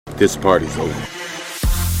This party's over.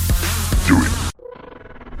 Do it.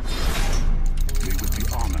 We would be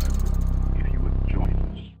honored if you would join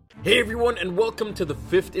us. Hey everyone, and welcome to the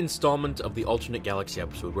 5th installment of the Alternate Galaxy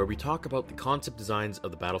episode, where we talk about the concept designs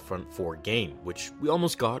of the Battlefront 4 game, which we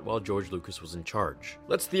almost got while George Lucas was in charge.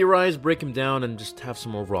 Let's theorize, break them down, and just have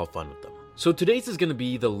some overall fun with them. So today's is going to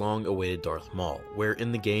be the long-awaited Darth Maul, where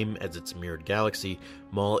in the game, as its mirrored galaxy,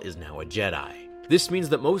 Maul is now a Jedi. This means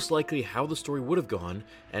that most likely how the story would have gone,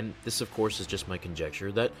 and this of course is just my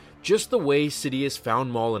conjecture, that just the way Sidious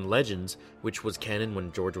found Maul in Legends, which was canon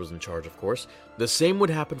when George was in charge of course, the same would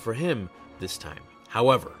happen for him this time.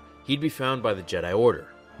 However, he'd be found by the Jedi Order.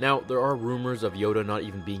 Now, there are rumors of Yoda not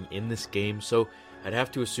even being in this game, so I'd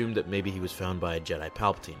have to assume that maybe he was found by a Jedi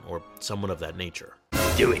Palpatine, or someone of that nature.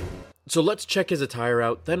 Do it! So let's check his attire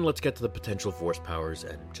out, then let's get to the potential Force powers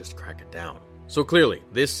and just crack it down. So clearly,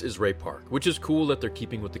 this is Ray Park, which is cool that they're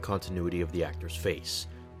keeping with the continuity of the actor's face.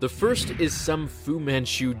 The first is some Fu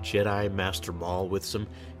Manchu Jedi Master Maul with some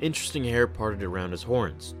interesting hair parted around his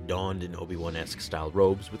horns, donned in Obi-Wan-esque style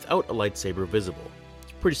robes without a lightsaber visible.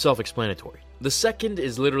 It's pretty self-explanatory. The second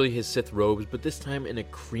is literally his Sith robes, but this time in a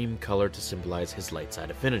cream color to symbolize his light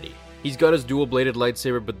side affinity. He's got his dual-bladed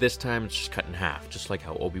lightsaber, but this time it's just cut in half, just like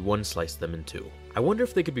how Obi-Wan sliced them in two. I wonder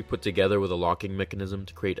if they could be put together with a locking mechanism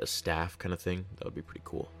to create a staff kind of thing. That would be pretty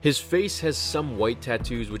cool. His face has some white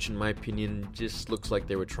tattoos, which in my opinion just looks like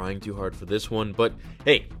they were trying too hard for this one, but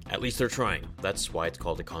hey, at least they're trying. That's why it's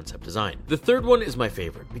called a concept design. The third one is my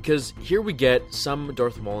favorite, because here we get some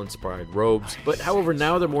Darth Maul-inspired robes, but however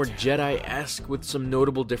now they're more Jedi-esque with some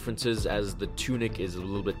notable differences as the tunic is a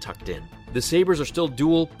little bit tucked in. The sabers are still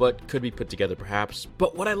dual, but could be put together perhaps.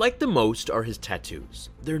 But what I like the most are his tattoos.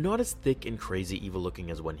 They're not as thick and crazy evil looking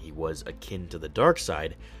as when he was akin to the dark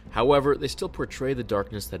side. However, they still portray the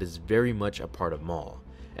darkness that is very much a part of Maul.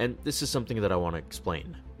 And this is something that I want to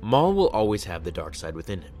explain. Maul will always have the dark side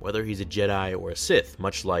within him, whether he's a Jedi or a Sith,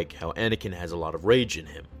 much like how Anakin has a lot of rage in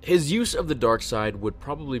him. His use of the dark side would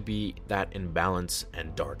probably be that in balance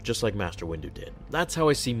and dark, just like Master Windu did. That's how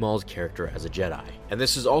I see Maul's character as a Jedi. And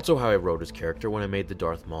this is also how I wrote his character when I made the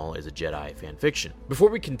Darth Maul as a Jedi fanfiction. Before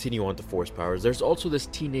we continue on to Force powers, there's also this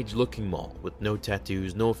teenage-looking Maul, with no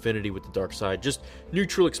tattoos, no affinity with the dark side, just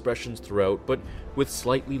neutral expressions throughout, but with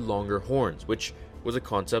slightly longer horns, which was a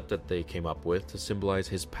concept that they came up with to symbolize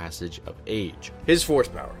his passage of age. His Force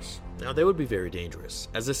powers. Now, they would be very dangerous.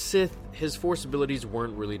 As a Sith, his Force abilities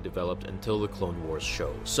weren't really developed until the Clone Wars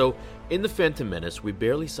show, so in The Phantom Menace, we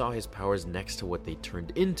barely saw his powers next to what they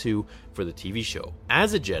turned into for the TV show.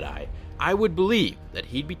 As a Jedi, I would believe that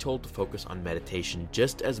he'd be told to focus on meditation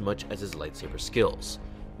just as much as his lightsaber skills.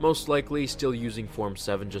 Most likely still using Form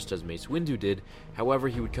 7 just as Mace Windu did, however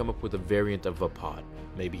he would come up with a variant of Vapod.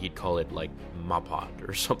 Maybe he'd call it like Mapod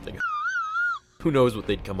or something. Who knows what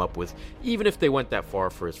they'd come up with, even if they went that far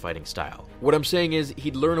for his fighting style. What I'm saying is,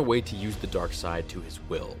 he'd learn a way to use the dark side to his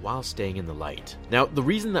will, while staying in the light. Now, the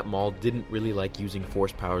reason that Maul didn't really like using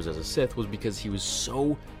Force powers as a Sith was because he was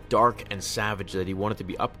so dark and savage that he wanted to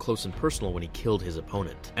be up close and personal when he killed his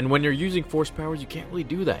opponent. And when you're using Force powers, you can't really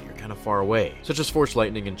do that, you're kind of far away. Such as Force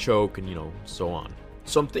Lightning and Choke and, so on.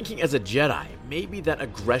 So I'm thinking as a Jedi, maybe that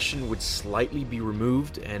aggression would slightly be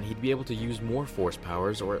removed and he'd be able to use more Force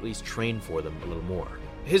powers, or at least train for them a little more.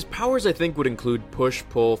 His powers I think would include push,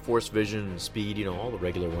 pull, force vision, and speed, all the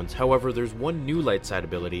regular ones. However, there's one new light side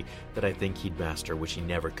ability that I think he'd master which he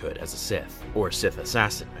never could as a Sith, or a Sith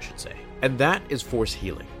assassin I should say. And that is Force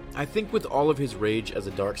healing. I think with all of his rage as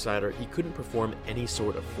a Darksider, he couldn't perform any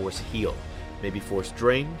sort of Force heal. Maybe Force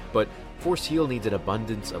drain, but Force heal needs an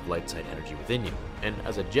abundance of light side energy within you, and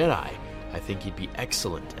as a Jedi, I think he'd be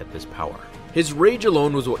excellent at this power. His rage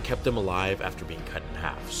alone was what kept him alive after being cut in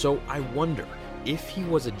half, so I wonder, if he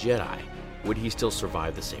was a Jedi, would he still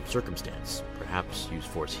survive the same circumstance? Perhaps use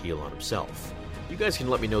Force heal on himself? You guys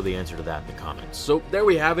can let me know the answer to that in the comments. So there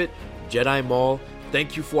we have it, Jedi Maul.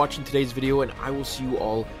 Thank you for watching today's video, and I will see you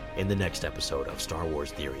all in the next episode of Star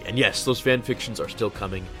Wars Theory. And yes, those fanfictions are still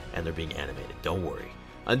coming, and they're being animated, don't worry.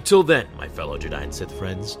 Until then, my fellow Jedi and Sith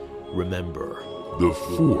friends, remember, The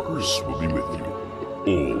Force will be with you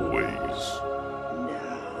always.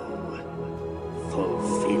 Now,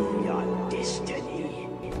 fulfill